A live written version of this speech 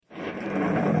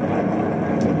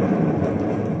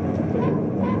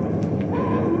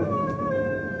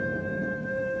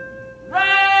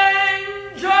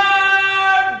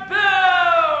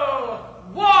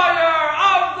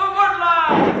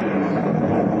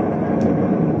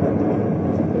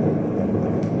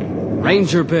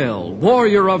Ranger Bill,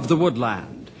 warrior of the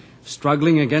woodland,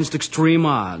 struggling against extreme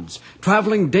odds,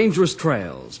 traveling dangerous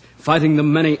trails, fighting the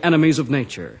many enemies of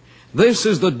nature. This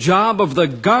is the job of the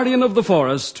guardian of the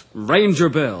forest, Ranger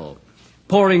Bill.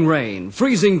 Pouring rain,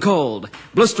 freezing cold,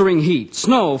 blistering heat,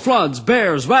 snow, floods,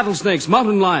 bears, rattlesnakes,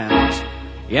 mountain lions.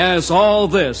 Yes, all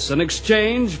this in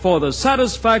exchange for the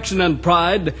satisfaction and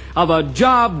pride of a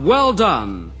job well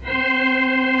done.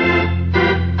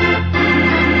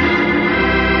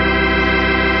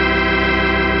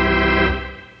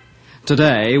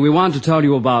 Today, we want to tell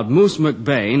you about Moose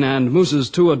McBain and Moose's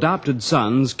two adopted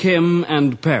sons, Kim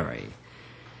and Perry.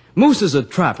 Moose is a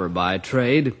trapper by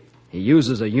trade. He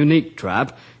uses a unique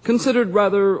trap, considered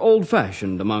rather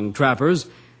old-fashioned among trappers,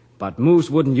 but Moose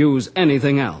wouldn't use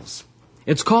anything else.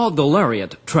 It's called the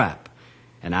lariat trap.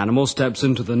 An animal steps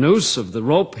into the noose of the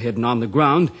rope hidden on the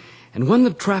ground, and when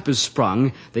the trap is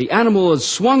sprung, the animal is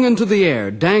swung into the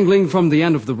air, dangling from the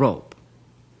end of the rope.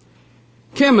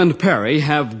 Kim and Perry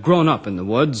have grown up in the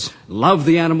woods, love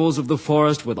the animals of the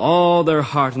forest with all their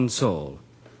heart and soul.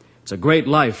 It's a great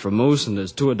life for Moose and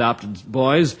his two adopted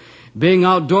boys, being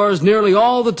outdoors nearly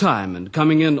all the time and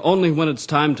coming in only when it's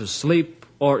time to sleep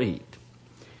or eat.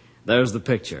 There's the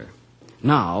picture.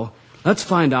 Now, let's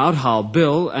find out how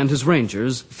Bill and his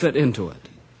rangers fit into it.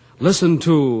 Listen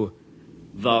to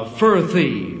The Fur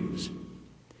Thieves.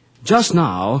 Just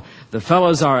now, the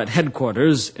fellas are at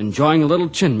headquarters enjoying a little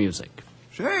chin music.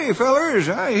 Say, fellers,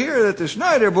 I hear that the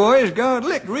Snyder boys got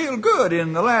licked real good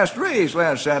in the last race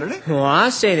last Saturday. Well, I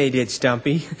say they did,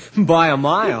 Stumpy. By a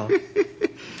mile. Yeah,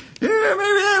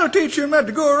 maybe that'll teach them not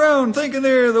to go around thinking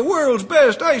they're the world's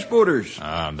best ice boaters.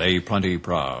 They plenty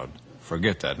proud.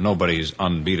 Forget that. Nobody's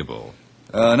unbeatable.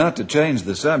 Not to change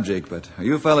the subject, but are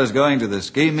you fellas going to the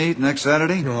ski meet next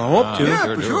Saturday? Well, I hope to.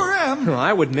 Yeah, for sure am. Well,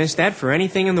 I would miss that for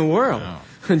anything in the world.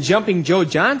 No. Jumping Joe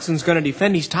Johnson's going to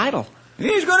defend his title.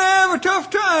 He's going to have a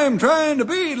tough time trying to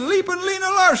beat Leapin' Lena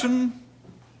Larson.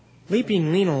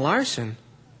 Leaping Lena Larson?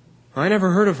 I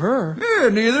never heard of her. Yeah,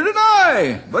 neither did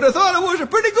I, but I thought it was a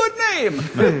pretty good name.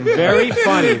 Very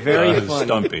funny, very funny.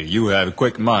 Stumpy, you have a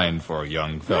quick mind for a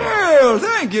young fellow. Well,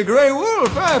 thank you, Grey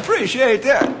Wolf. I appreciate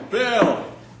that. Bill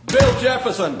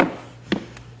Jefferson.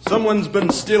 Someone's been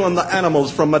stealing the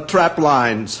animals from my trap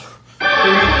lines.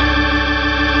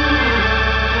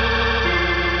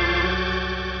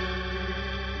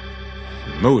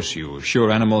 Moose, you sure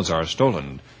animals are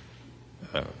stolen?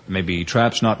 Maybe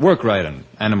traps not work right and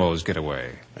animals get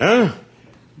away. Huh?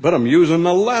 But I'm using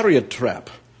a lariat trap.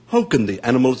 How can the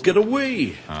animals get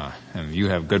away? And you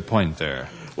have good point there.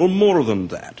 Well, more than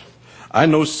that. I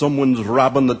know someone's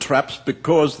robbing the traps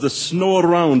because the snow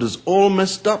around is all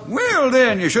messed up. Well,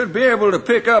 then, you should be able to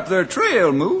pick up their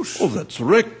trail, Moose. Oh, that's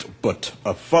right. But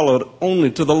I followed only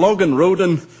to the logging road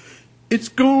and it's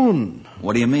gone.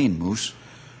 What do you mean, Moose?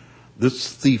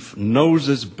 This thief knows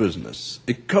his business.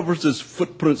 He covers his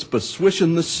footprints by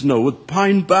swishing the snow with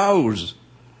pine boughs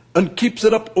and keeps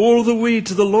it up all the way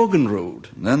to the logging road.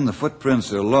 Then the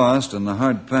footprints are lost in the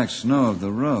hard-packed snow of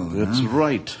the road. That's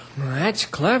right. Well, that's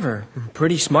clever.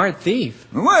 Pretty smart thief.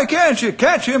 Why can't you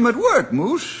catch him at work,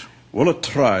 Moose? Well, I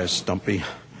try, Stumpy.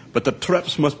 But the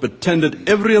traps must be tended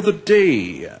every other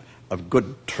day. I've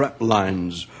good trap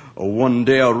lines. One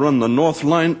day I run the north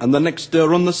line, and the next day I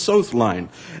run the south line.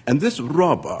 And this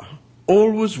robber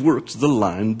always works the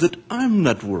line that I'm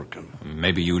not working.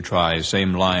 Maybe you try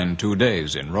same line 2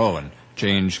 days in row and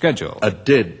change schedule. I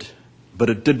did, but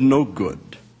it did no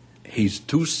good. He's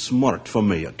too smart for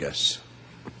me, I guess.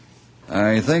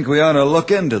 I think we ought to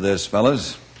look into this,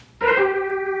 fellas.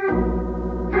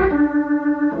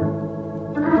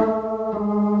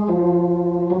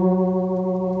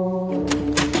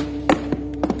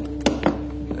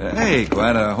 Hey,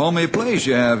 quite a homey place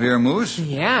you have here, Moose.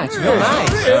 Yeah, it's real nice.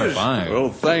 It is. Fine. Well,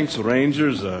 thanks,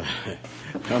 Rangers.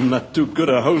 I'm not too good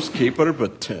a housekeeper,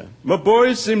 but my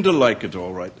boys seem to like it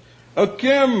all right.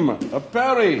 Kim,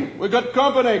 Perry, we got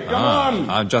company. Come on.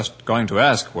 I'm just going to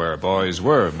ask where boys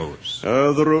were, Moose.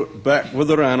 They're out back with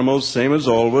their animals, same as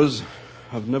always.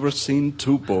 I've never seen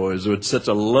two boys who had such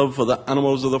a love for the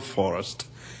animals of the forest.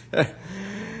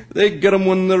 They get 'em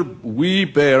when they're wee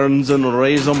bairns and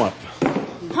raise 'em up.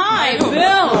 Hi,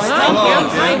 Bill.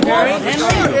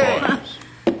 Hi,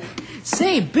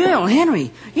 Say, Bill,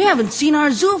 Henry, you haven't seen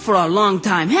our zoo for a long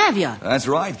time, have you? That's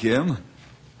right, Kim.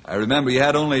 I remember you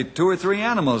had only 2 or 3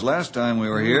 animals last time we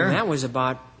were here. That was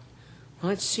about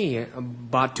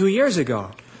 2 years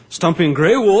ago. Stumpy and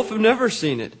Grey Wolf have never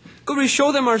seen it. Could we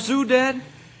show them our zoo, Dad?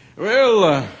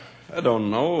 Well, I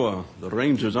don't know. The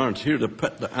rangers aren't here to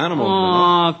pet the animals.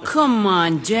 Oh, come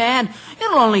on, Dad.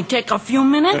 It'll only take a few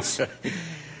minutes.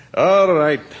 All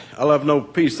right. I'll have no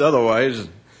peace otherwise.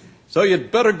 So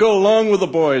you'd better go along with the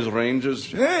boys, Rangers.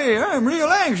 Hey, I'm real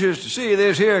anxious to see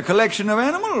this here collection of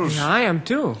animals. I am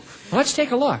too. Let's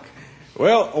take a look.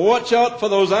 Well, watch out for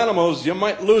those animals. You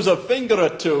might lose a finger or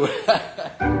two.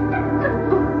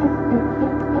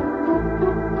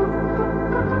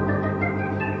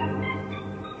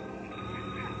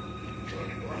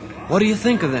 What do you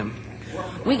think of them?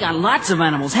 We got lots of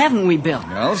animals, haven't we, Bill?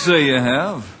 I'll say you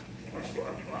have.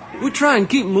 We try and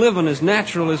keep them living as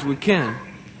natural as we can.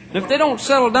 And if they don't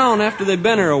settle down after they've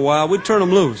been here a while, we turn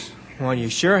them loose. Well, you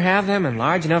sure have them in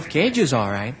large enough cages,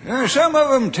 all right. Are some of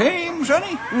them tame,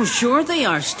 Sonny? Well, sure they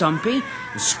are, Stumpy.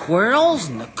 The squirrels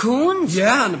and the coons.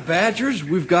 Yeah, and the badgers,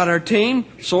 we've got our tame,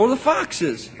 so are the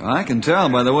foxes. I can tell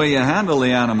by the way you handle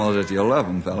the animals that you love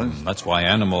them, fellas. That's why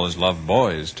animals love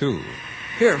boys, too.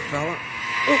 Here, fella.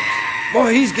 Oops.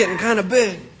 Boy, he's getting kind of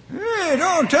big. Hey,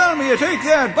 don't tell me you take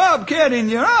that bobcat in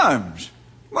your arms.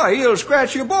 Why, he'll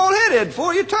scratch your bald head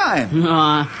before your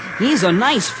time. He's a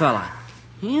nice fella.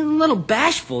 He's a little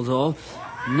bashful, though.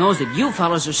 He knows that you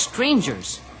fellas are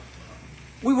strangers.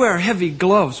 We wear heavy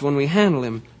gloves when we handle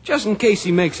him, just in case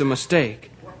he makes a mistake.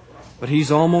 But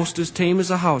he's almost as tame as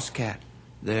a house cat.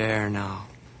 There now.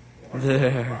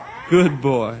 There. Good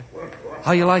boy.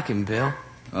 How you like him, Bill?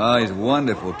 Oh, he's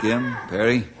wonderful, Kim,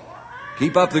 Perry.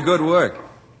 Keep up the good work.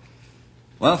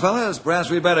 Well, fellas, perhaps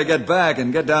we better get back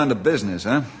and get down to business,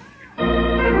 huh?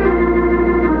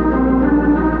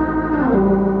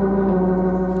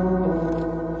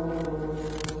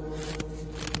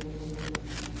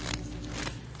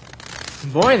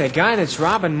 Boy, the guy that's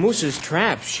robbing Moose's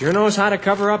traps sure knows how to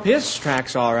cover up his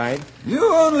tracks all right.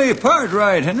 You only part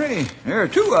right, Henry. There are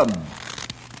two of them.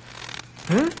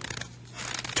 Huh?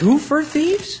 Two fur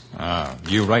thieves?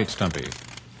 You're right, Stumpy.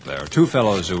 There are two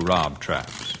fellows who rob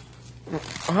traps.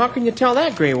 How can you tell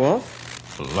that, Grey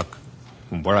Wolf? Look,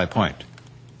 where I point.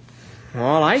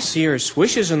 All I see are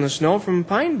swishes in the snow from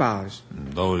pine boughs.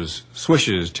 Those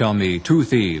swishes tell me two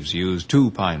thieves used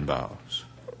two pine boughs.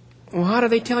 Well, how do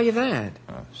they tell you that?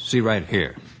 See right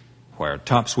here, where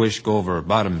top swish go over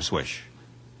bottom swish.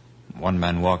 One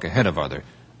man walk ahead of other,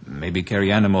 maybe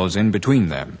carry animals in between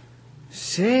them.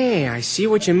 Say, I see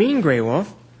what you mean, Grey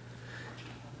Wolf.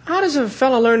 How does a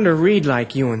fella learn to read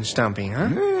like you and Stumpy, huh?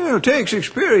 Well, it takes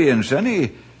experience,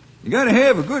 Sonny. You gotta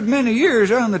have a good many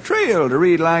years on the trail to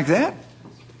read like that.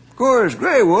 Of course,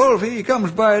 Grey Wolf, he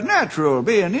comes by it natural,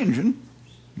 being Injun.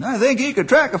 I think he could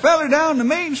track a feller down the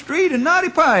main street in Knotty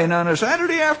Pine on a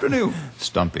Saturday afternoon.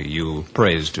 Stumpy, you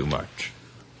praise too much.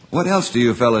 What else do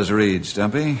you fellas read,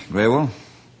 Stumpy, Grey Wolf?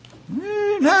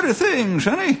 Not a thing,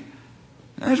 Sonny.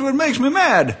 That's what makes me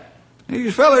mad.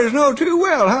 These fellers know too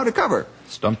well how to cover.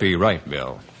 Stumpy right,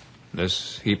 Bill.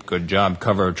 This heap good job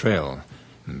cover trail.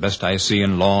 Best I see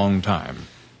in long time.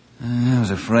 I was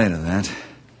afraid of that.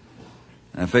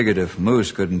 I figured if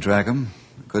Moose couldn't track 'em,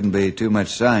 there couldn't be too much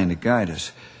sign to guide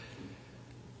us.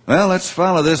 Well, let's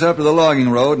follow this up to the logging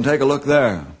road and take a look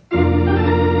there.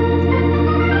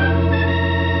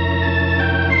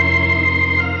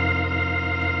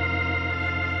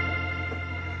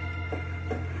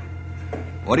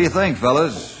 What do you think,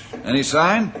 fellas? Any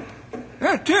sign?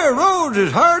 That there road's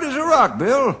as hard as a rock,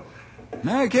 Bill.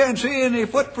 I can't see any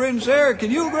footprints there.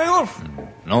 Can you, Grey Wolf?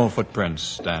 No footprints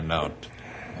stand out.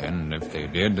 And if they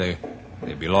did,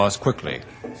 they'd be lost quickly.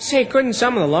 Say, couldn't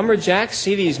some of the lumberjacks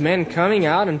see these men coming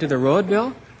out into the road,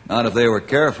 Bill? Not if they were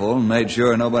careful and made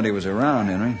sure nobody was around,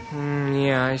 Henry.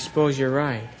 Yeah, I suppose you're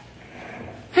right.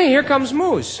 Hey, here comes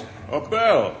Moose. Oh,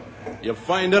 Bill, you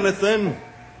find anything?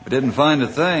 We didn't find a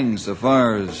thing so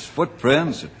far as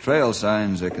footprints or trail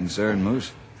signs are concerned,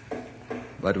 Moose.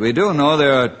 But we do know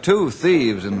there are two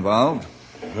thieves involved.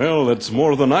 Well, that's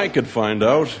more than I could find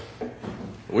out.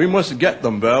 We must get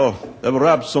them, Bill. They've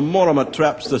robbed some more of my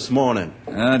traps this morning.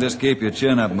 Just keep your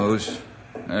chin up, Moose.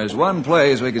 There's one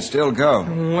place we could still go.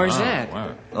 Where's that?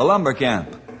 Wow. The lumber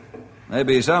camp.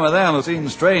 Maybe some of them have seen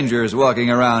strangers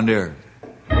walking around here.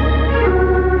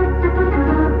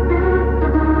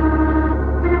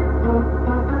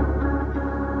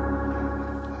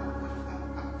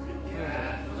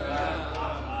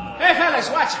 Hey, fellas,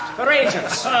 watch it. The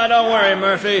Rangers. Don't worry,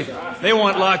 Murphy. They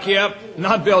won't lock you up.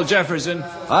 Not Bill Jefferson.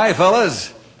 Hi,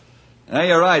 fellas.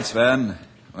 You're right, Sven.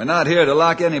 We're not here to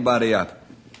lock anybody up.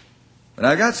 But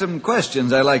I got some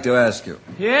questions I'd like to ask you.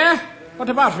 Yeah? What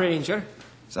about, Ranger?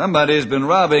 Somebody's been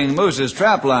robbing Moose's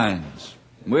trap lines.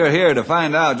 We're here to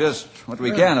find out just what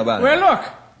we can about it. Well, look.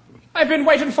 I've been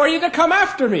waiting for you to come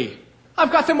after me.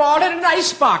 I've got them all in an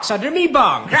ice box under me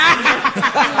bung.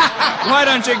 Why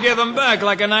don't you give them back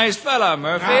like a nice fella,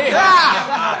 Murphy?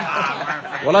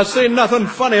 Well, I see nothing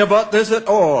funny about this at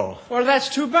all. Well, that's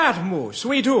too bad, Moose.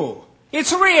 We do.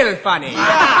 It's real funny.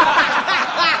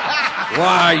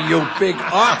 Why, you big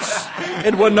ox.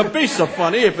 It wouldn't be so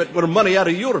funny if it were money out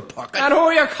of your pocket. And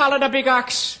who you calling a big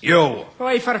ox? You.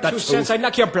 Why, for 2 cents, I'd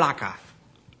knock your block off.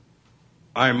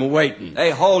 I'm waiting. Hey,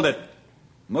 hold it.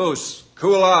 Moose,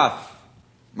 cool off.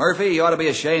 Murphy, you ought to be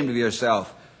ashamed of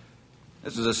yourself.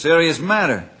 This is a serious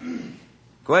matter.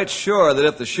 Quite sure that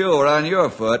if the shoe were on your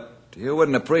foot, you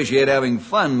wouldn't appreciate having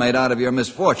fun made out of your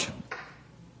misfortune.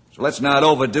 So let's not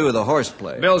overdo the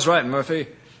horseplay. Bill's right, Murphy.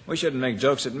 We shouldn't make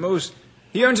jokes at Moose.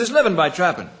 He earns his living by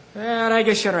trapping. And I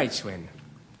guess you're right, Swin.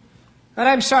 And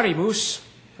I'm sorry, Moose.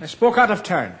 I spoke out of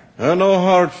turn. No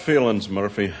hard feelings,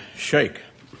 Murphy. Shake.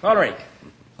 All right.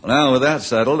 Well, now, with that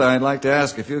settled, I'd like to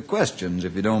ask a few questions,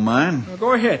 if you don't mind. Well,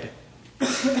 go ahead.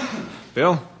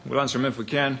 Bill, we'll answer him if we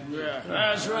can.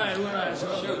 That's right.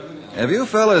 Have you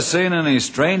fellas seen any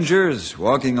strangers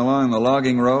walking along the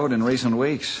logging road in recent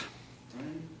weeks?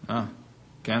 Oh,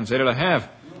 can't say that I have.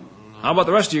 How about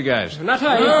the rest of you guys? Not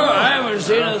I. I haven't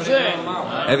seen a thing.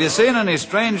 Have you seen any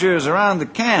strangers around the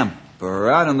camp or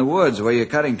out in the woods where you're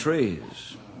cutting trees?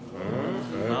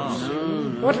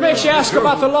 What makes you ask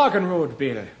about the logging road,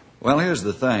 Bill? Well, here's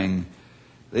the thing.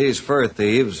 These fur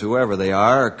thieves, whoever they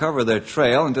are, cover their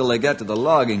trail until they get to the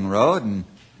logging road, and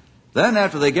then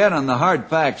after they get on the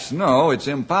hard-packed snow, it's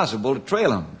impossible to trail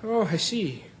them. Oh, I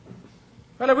see.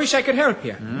 Well, I wish I could help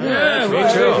you. Yeah, me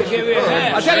too. Give you a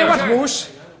hand. I'll tell you what,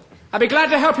 Moose. I'll be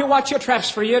glad to help you watch your traps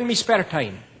for you in me spare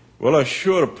time. Well, I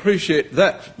sure appreciate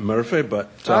that, Murphy, but...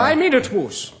 I mean it,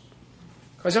 Moose.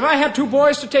 Because if I had 2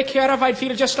 boys to take care of, I'd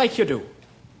feel just like you do.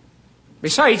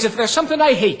 Besides, if there's something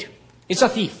I hate, it's a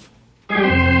thief.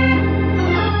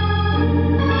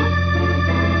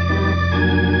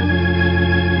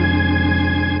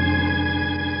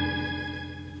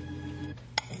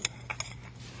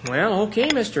 Well, okay,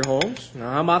 Mr. Holmes.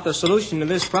 Now, how about the solution to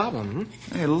this problem?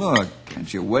 Hey, look,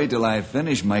 can't you wait till I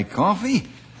finish my coffee?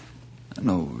 I'm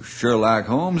no Sherlock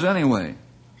Holmes anyway.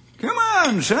 Come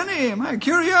on, Sonny. My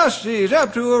curiosity's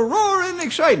up to a roar in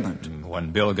excitement.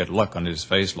 When Bill get luck on his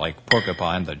face like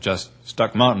porcupine that just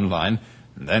stuck mountain line,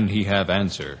 then he have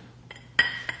answer.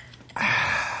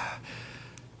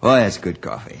 Boy, that's good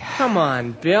coffee. Come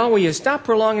on, Bill. Will you stop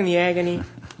prolonging the agony?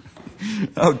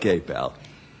 Okay, pal.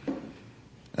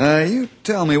 You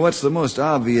tell me what's the most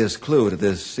obvious clue to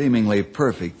this seemingly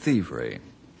perfect thievery.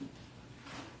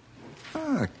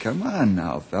 Oh, come on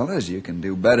now, fellas. You can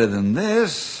do better than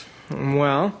this.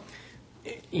 Well,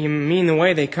 you mean the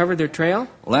way they covered their trail?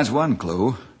 Well, that's one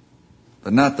clue,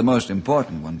 but not the most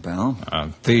important one, pal.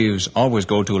 Thieves always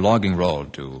go to a logging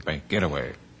road to make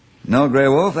getaway. No, Grey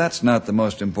Wolf, that's not the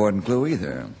most important clue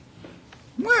either.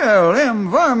 Well, them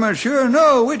varmints sure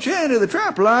know which end of the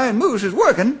trap line Moose is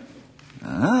working.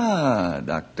 Ah,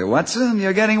 Dr. Watson,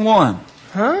 you're getting warm.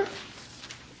 Huh?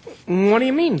 What do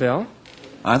you mean, Bill?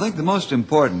 I think the most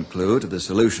important clue to the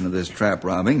solution of this trap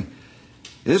robbing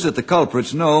is that the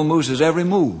culprits know Moose's every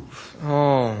move.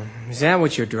 Oh, is that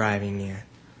what you're driving near?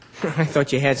 I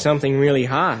thought you had something really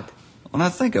hot. Well, now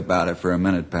think about it for a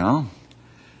minute, pal.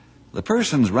 The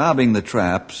persons robbing the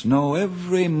traps know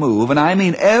every move, and I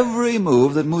mean every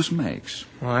move that Moose makes.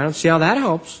 Well, I don't see how that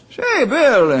helps. Say,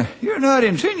 Bill, you're not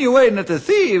insinuating that the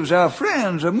thieves are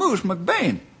friends of Moose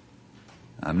McBain.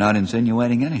 I'm not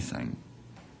insinuating anything.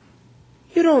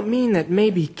 You don't mean that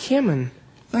maybe Kim and...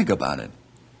 Think about it.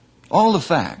 All the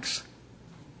facts.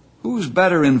 Who's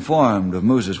better informed of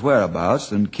Moose's whereabouts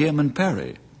than Kim and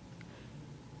Perry?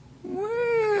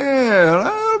 Well,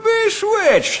 I'll be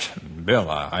switched.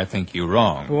 Bill, I think you're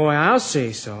wrong. Boy, I'll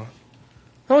say so.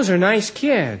 Those are nice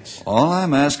kids. All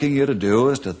I'm asking you to do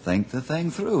is to think the thing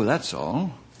through, that's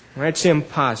all. That's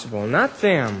impossible. Not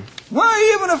them.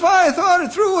 Why, even if I thought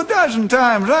it through a dozen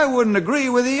times, I wouldn't agree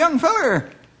with the young feller.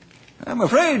 I'm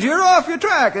afraid you're off your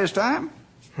track this time.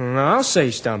 I'll say,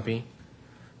 Stumpy.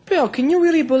 Bill, can you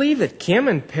really believe that Kim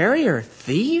and Perry are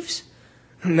thieves?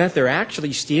 And that they're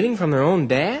actually stealing from their own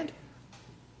dad?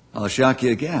 I'll shock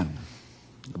you again.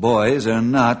 The boys are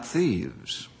not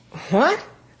thieves. What?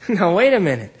 Now, wait a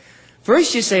minute.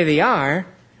 First you say they are,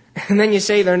 and then you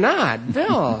say they're not.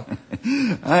 Bill.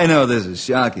 I know this is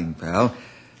shocking, pal,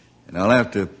 and I'll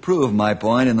have to prove my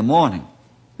point in the morning.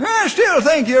 I still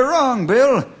think you're wrong,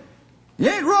 Bill. You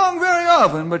ain't wrong very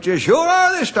often, but you sure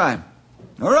are this time.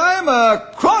 Or I'm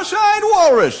a cross-eyed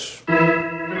walrus.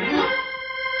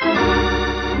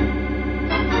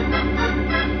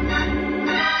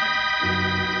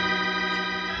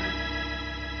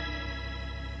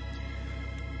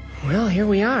 Well, here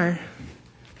we are.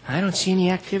 I don't see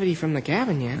any activity from the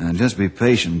cabin yet. Just be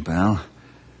patient, pal.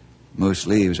 Moose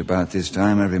leaves about this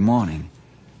time every morning.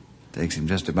 Takes him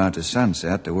just about to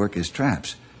sunset to work his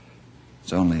traps.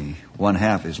 It's only one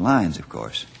half his lines, of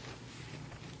course.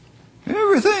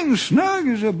 Everything's snug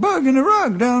as a bug in a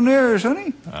rug down there,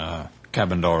 Sonny.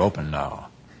 Cabin door open now.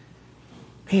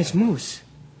 Hey, it's Moose.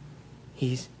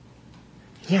 He's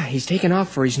taken off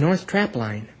for his north trap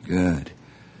line. Good.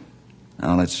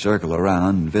 Now let's circle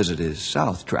around and visit his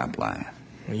south trap line.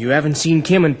 You haven't seen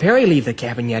Kim and Perry leave the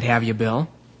cabin yet, have you, Bill?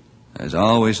 There's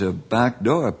always a back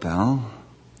door, pal.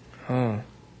 Oh.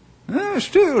 I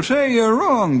still say you're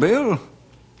wrong, Bill.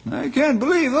 I can't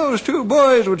believe those two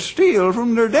boys would steal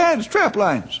from their dad's trap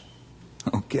lines.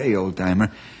 Okay,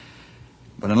 old-timer.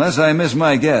 But unless I miss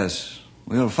my guess,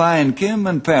 we'll find Kim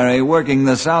and Perry working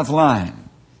the south line.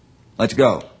 Let's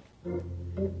go.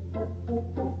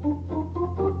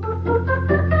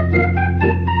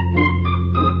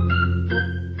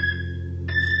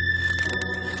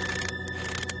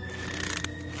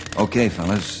 Okay,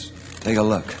 fellas, take a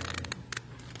look.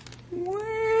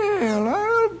 Well,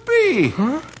 I'll be.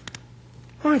 Huh?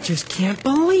 I just can't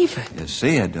believe it. You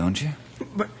see it, don't you?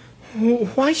 But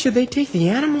why should they take the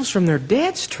animals from their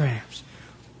dad's traps?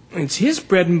 It's his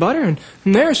bread and butter, and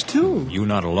theirs, too. You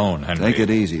not alone, Henry. Take it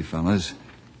easy, fellas.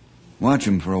 Watch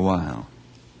them for a while.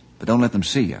 But don't let them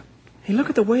see you. Hey, look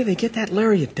at the way they get that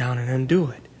lariat down and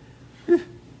undo it.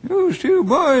 Those two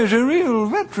boys are real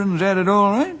veterans at it,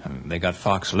 all right. They got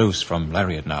Fox loose from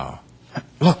lariat now.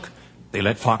 Look, they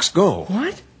let Fox go.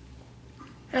 What?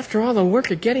 After all the work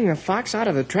of getting the fox out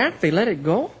of the trap, they let it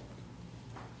go?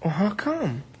 Well, how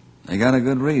come? They got a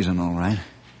good reason, all right.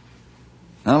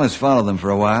 Now let's follow them for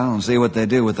a while and see what they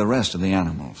do with the rest of the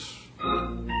animals.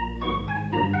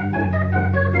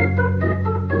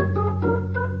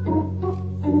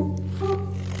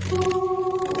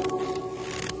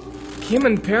 Kim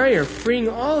and Perry are freeing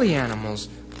all the animals.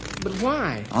 But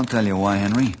why? I'll tell you why,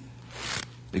 Henry.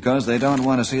 Because they don't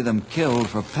want to see them killed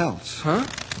for pelts. Huh?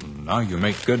 Now you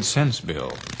make good sense,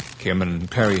 Bill. Kim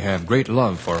and Perry have great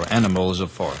love for animals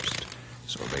of forest,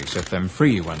 so they set them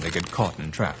free when they get caught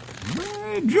and trapped.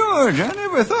 Hey, George, I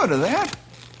never thought of that.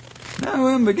 Now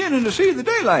I'm beginning to see the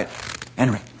daylight.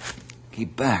 Henry,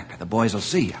 keep back. The boys will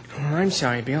see you. Oh, I'm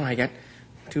sorry, Bill. I got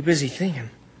too busy thinking.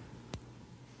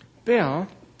 Bill?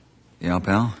 Yeah,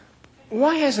 pal?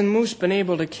 Why hasn't Moose been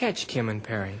able to catch Kim and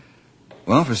Perry?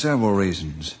 Well, for several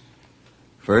reasons.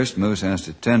 First, Moose has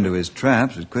to tend to his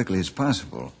traps as quickly as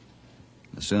possible.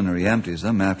 The sooner he empties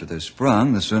them after they're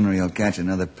sprung, the sooner he'll catch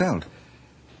another pelt.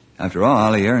 After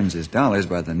all, he earns his dollars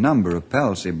by the number of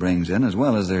pelts he brings in, as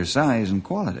well as their size and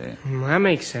quality. That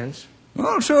makes sense.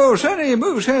 Also, Sonny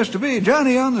Moose has to be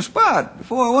Johnny on the spot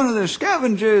before one of the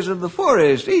scavengers of the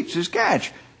forest eats his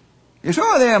catch. You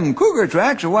saw them cougar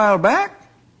tracks a while back,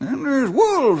 and there's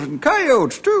wolves and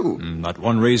coyotes, too. Not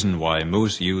one reason why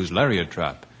Moose used lariat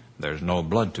trap. There's no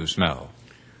blood to smell.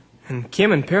 And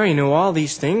Kim and Perry know all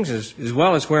these things as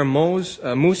well as where Moose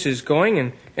is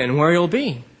going and where he'll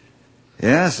be.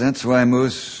 Yes, that's why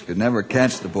Moose could never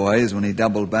catch the boys when he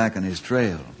doubled back on his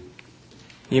trail.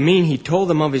 You mean he told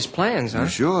them of his plans, huh?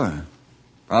 Sure.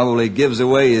 Probably gives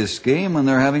away his scheme when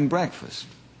they're having breakfast.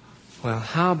 Well,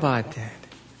 how about that?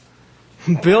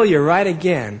 Bill, you're right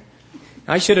again.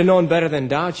 I should have known better than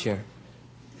doubt you.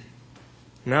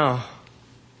 Now,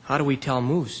 how do we tell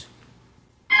Moose?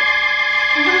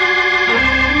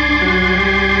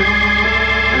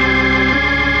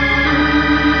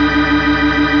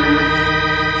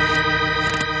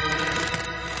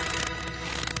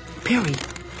 Perry,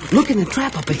 look in the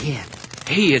trap up ahead.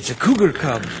 Hey, it's a cougar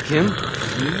cub, Kim.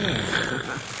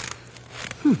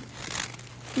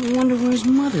 I wonder where his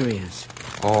mother is.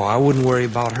 Oh, I wouldn't worry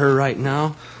about her right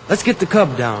now. Let's get the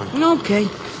cub down. Okay.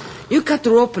 You cut the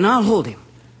rope and I'll hold him.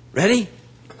 Ready?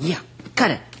 Yeah,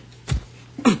 cut it.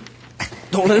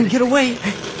 Don't let him get away.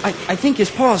 I think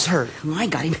his paw's hurt. I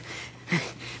got him.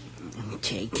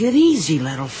 Take it easy,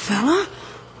 little fella.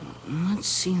 Let's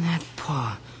see that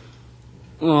paw.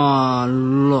 Oh,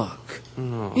 look.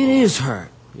 Oh. It is hurt.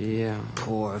 Yeah.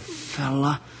 Poor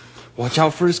fella. Watch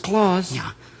out for his claws.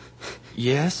 Yeah.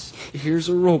 Yes, here's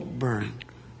a rope burn.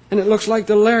 And it looks like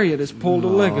the lariat has pulled a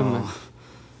ligament.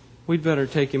 We'd better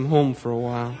take him home for a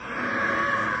while.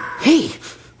 Hey,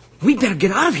 we better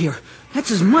get out of here. That's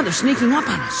his mother sneaking up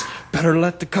on us. Better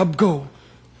let the cub go.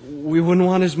 We wouldn't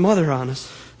want his mother on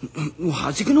us. Well,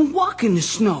 how's he going to walk in the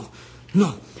snow?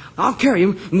 No, I'll carry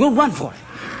him and we'll run for it.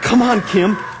 Come on,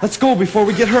 Kim. Let's go before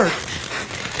we get hurt.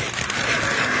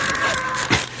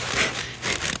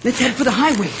 Let's head for the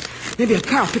highway. Maybe a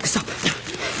car will pick us up.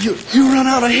 You run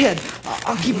out ahead.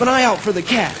 I'll keep an eye out for the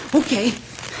cat. Okay.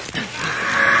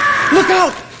 Look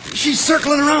out! She's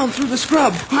circling around through the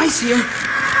scrub. I see her.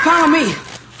 Follow me.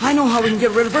 I know how we can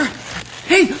get rid of her.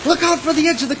 Hey, look out for the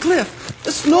edge of the cliff.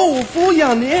 The snow will fool you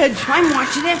on the edge. I'm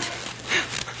watching it.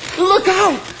 Look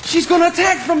out! She's going to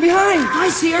attack from behind. I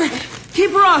see her.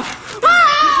 Keep her off.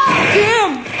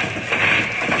 Kim!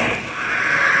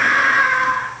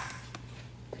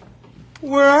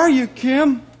 Where are you,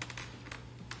 Kim?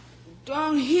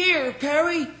 Down here,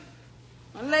 Perry.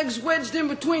 My leg's wedged in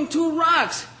between two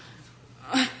rocks.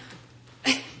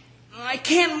 I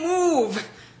can't move.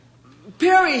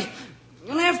 Perry,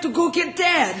 you'll have to go get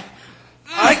Dad.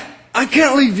 I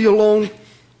can't leave you alone.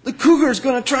 The cougar's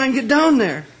going to try and get down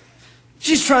there.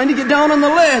 She's trying to get down on the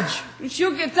ledge.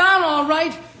 She'll get down all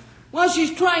right. While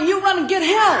she's trying, you run and get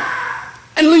help.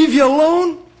 And leave you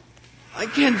alone? I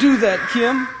can't do that,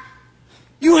 Kim.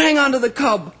 You hang on to the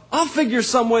cub. I'll figure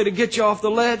some way to get you off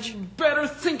the ledge. Better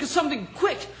think of something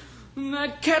quick.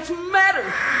 That cat's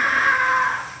madder.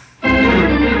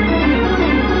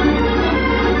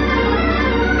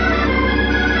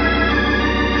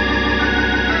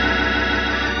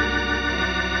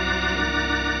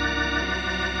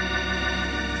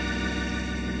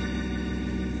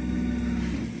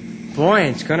 Boy,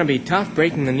 it's going to be tough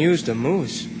breaking the news to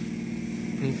Moose.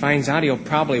 When he finds out, he'll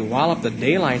probably wallop the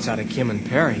daylights out of Kim and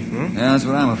Perry. Yeah, that's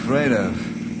what I'm afraid of.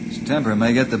 His temper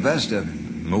may get the best of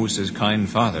him. Moose is kind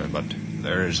father, but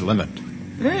there's limit.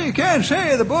 Yeah, you can't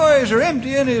say the boys are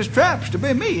emptying his traps to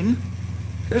be mean.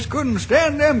 Just couldn't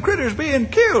stand them critters being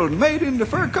killed and made into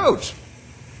fur coats.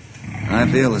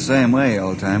 I feel the same way,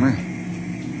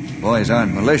 old-timer. Boys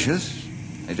aren't malicious.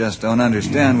 They just don't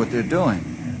understand what they're doing.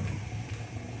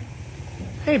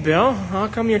 Hey, Bill, how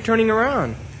come you're turning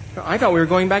around? I thought we were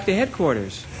going back to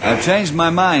headquarters. I've changed my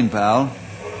mind, pal.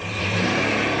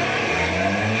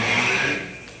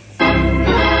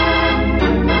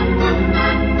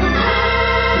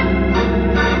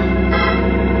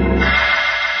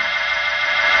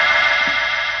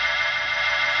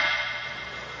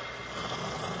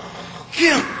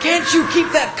 Kim, can't you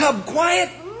keep that cub quiet?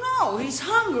 No, he's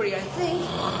hungry, I think.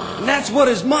 And that's what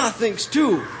his ma thinks,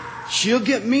 too. She'll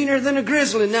get meaner than a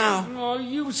grizzly now. Oh,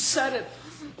 you said it.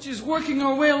 She's working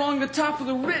her way along the top of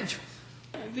the ridge.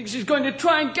 I think she's going to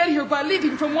try and get here by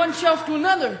leaping from one shelf to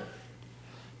another.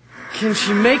 Can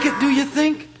she make it, do you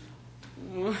think?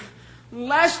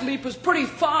 Last leap was pretty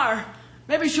far.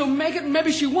 Maybe she'll make it and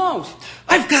maybe she won't.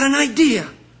 I've got an idea.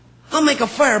 I'll make a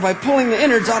fire by pulling the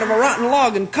innards out of a rotten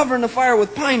log and covering the fire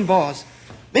with pine boughs.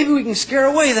 Maybe we can scare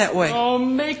her away that way. Oh,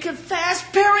 make it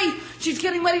fast, Perry. She's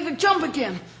getting ready to jump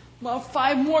again. About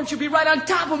 5 more and she'll be right on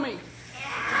top of me.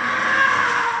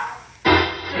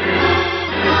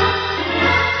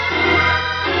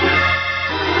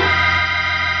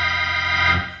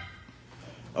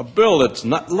 Bill, it's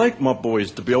not like my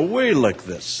boys to be away like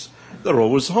this. They're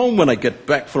always home when I get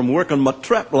back from work on my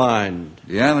trap line.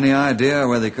 Do you have any idea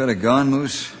where they could have gone,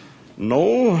 Moose?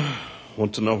 No.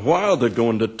 Once in a while they'd go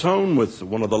into town with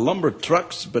one of the lumber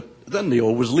trucks, but then they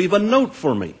always leave a note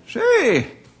for me. Say,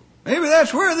 maybe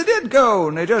that's where they did go,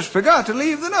 and they just forgot to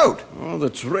leave the note. Oh,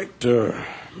 that's right.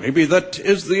 Maybe that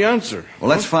is the answer. Well,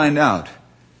 let's find out.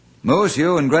 Moose,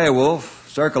 you and Grey Wolf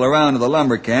circle around to the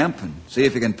lumber camp and see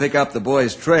if you can pick up the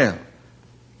boys' trail.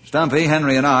 Stumpy,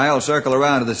 Henry, and I will circle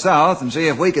around to the south and see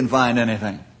if we can find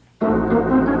anything.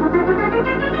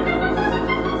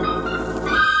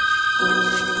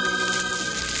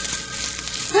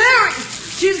 Perry!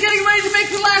 She's getting ready to make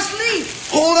the last leap.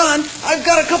 Hold on. I've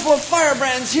got a couple of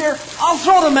firebrands here. I'll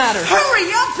throw them at her.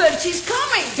 Hurry up then, she's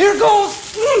coming. Here goes.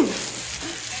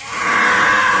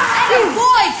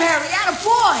 Attaboy, Perry,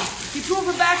 attaboy. He drove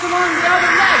her back along the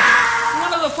other ledge.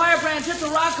 One of the firebrands hit the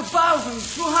rock above and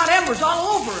threw hot embers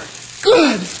all over it.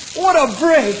 Good. What a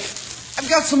break. I've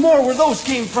got some more where those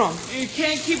came from. You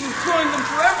can't keep him throwing them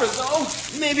forever, though.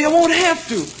 Maybe I won't have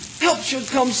to. Help should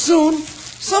come soon.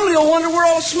 Somebody will wonder where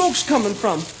all the smoke's coming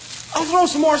from. I'll throw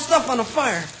some more stuff on the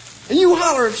fire. And you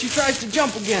holler if she tries to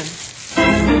jump again.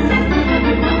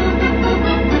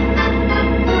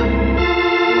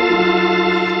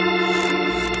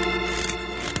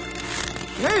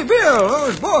 Hey, Bill,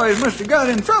 those boys must have got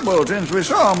in trouble since we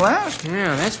saw them last.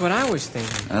 Yeah, that's what I was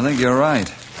thinking. I think you're right.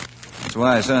 That's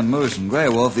why I sent Moose and Grey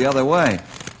Wolf the other way.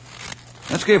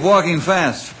 Let's keep walking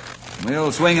fast.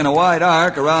 We'll swing in a wide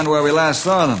arc around where we last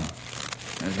saw them.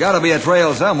 There's got to be a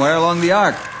trail somewhere along the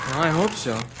arc. Well, I hope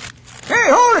so. Hey,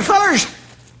 hold it, fellers!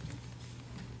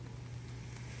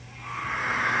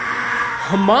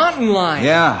 A mountain lion.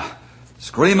 Yeah,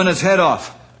 screaming its head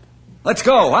off. Let's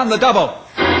go, on the double.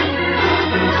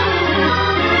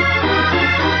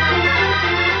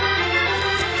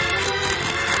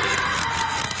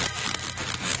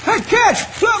 a catch.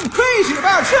 Something crazy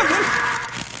about something.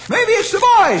 Maybe it's the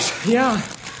boys. Yeah,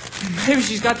 maybe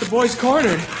she's got the boys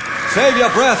cornered. Save your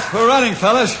breath. We're running,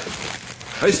 fellas.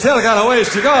 We still got a ways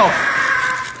to go.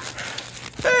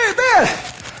 Hey, Bill.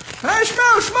 I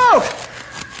smell smoke.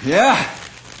 Yeah?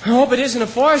 I hope it isn't a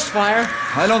forest fire.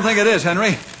 I don't think it is, Henry.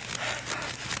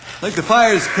 I think the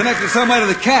fire's connected some way to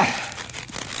the cat.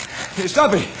 Hey,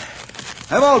 Stumpy,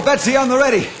 have old Betsy on the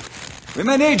ready. We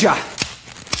may need ya.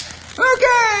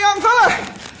 Okay, young fella.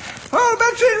 Old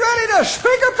Betsy's ready to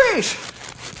speak a piece.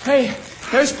 Hey,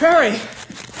 there's Perry.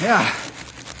 Yeah.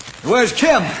 Where's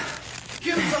Kim?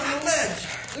 Kim's on the ledge.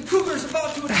 The cougar's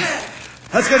about to attack.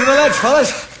 Let's get to the ledge,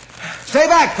 fellas. Stay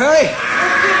back, Perry.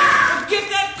 Get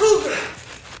that cougar.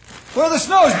 Where the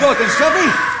snow's broken, Stumpy.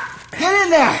 Get in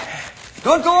there.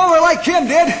 Don't go over like Kim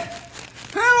did.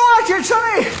 Hey, watch it,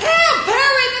 sonny. Help,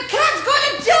 Perry! The cat's going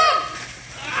to jump!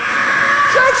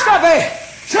 Shoot, Stumpy.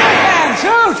 Shoot, man,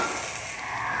 shoot.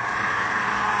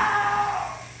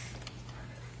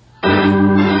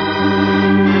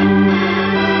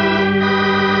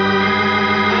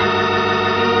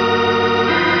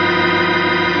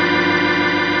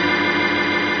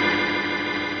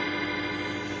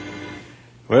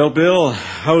 Well, Bill,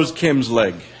 how's Kim's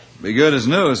leg? Be good as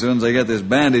new as soon as I get this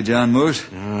bandage on, Moose.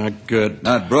 Ah, good.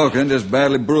 Not broken, just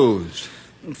badly bruised.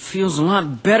 It feels a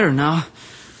lot better now.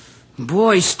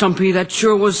 Boy, Stumpy, that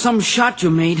sure was some shot you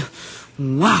made.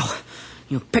 Wow.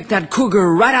 You picked that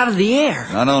cougar right out of the air.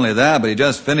 Not only that, but he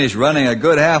just finished running a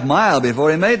good half-mile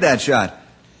before he made that shot.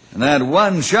 And that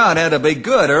one shot had to be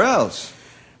good, or else.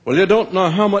 Well, you don't know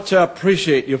how much I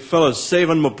appreciate you fellas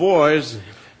saving my boys.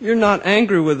 You're not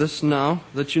angry with us now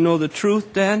that you know the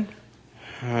truth, Dad?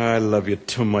 I love you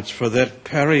too much for that,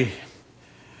 Perry.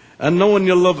 And knowing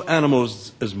you love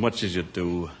animals as much as you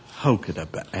do, how could I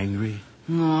be angry?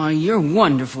 Oh, you're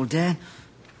wonderful, Dad.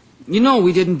 You know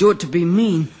we didn't do it to be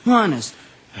mean, honest.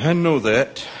 I know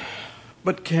that.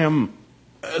 But, Cam,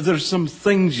 there's some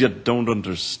things you don't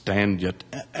understand yet,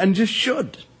 and you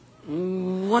should.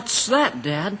 What's that,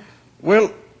 Dad?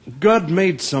 Well, God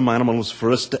made some animals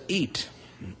for us to eat.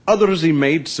 Others he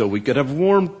made so we could have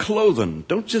warm clothing,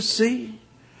 don't you see?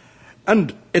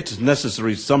 And it's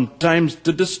necessary sometimes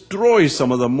to destroy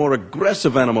some of the more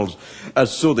aggressive animals,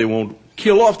 so they won't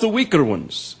kill off the weaker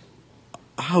ones.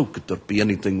 How could there be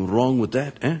anything wrong with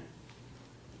that, eh?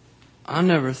 I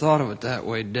never thought of it that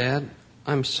way, Dad.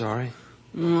 I'm sorry.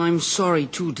 I'm sorry,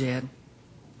 too, Dad.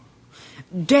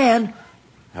 Dad,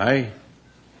 Aye?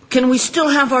 can we still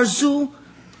have our zoo?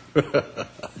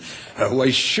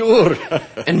 Why, sure.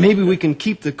 And maybe we can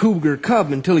keep the cougar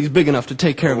cub until he's big enough to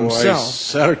take care of Why, himself.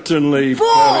 certainly.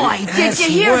 Boy, did you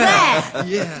hear that?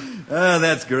 Yeah. Oh,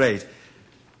 that's great.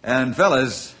 And,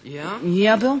 fellas, Yeah?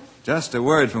 Yeah, Bill? just a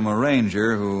word from a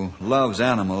ranger who loves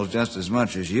animals just as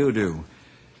much as you do.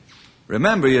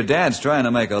 Remember, your dad's trying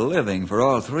to make a living for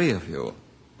all three of you.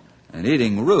 And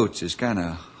eating roots is kind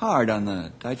of hard on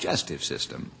the digestive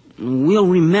system. We'll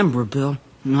remember, Bill.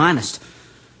 Honest.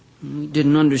 We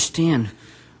didn't understand.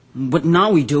 But now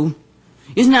we do.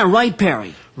 Isn't that right,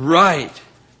 Perry? Right.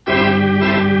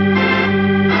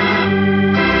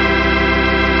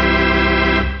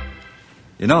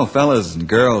 You know, fellas and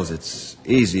girls, it's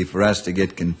easy for us to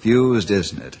get confused,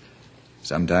 isn't it?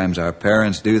 Sometimes our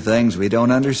parents do things we don't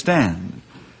understand.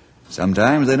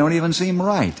 Sometimes they don't even seem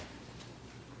right.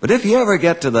 But if you ever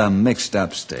get to the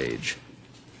mixed-up stage,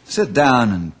 sit down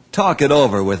and talk it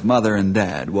over with Mother and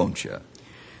Dad, won't you?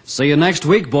 See you next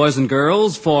week, boys and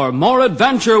girls, for more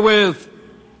adventure with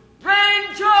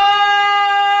Ranger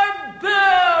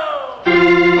Bill!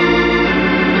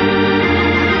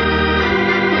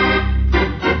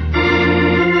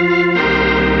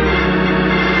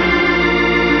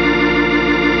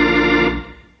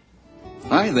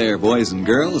 Hi there, boys and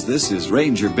girls. This is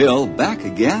Ranger Bill back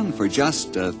again for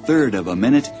just a third of a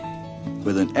minute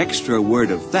with an extra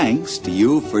word of thanks to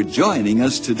you for joining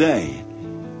us today.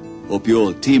 Hope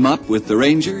you'll team up with the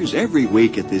Rangers every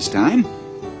week at this time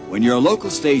when your local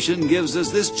station gives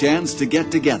us this chance to get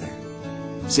together.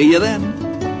 See you then.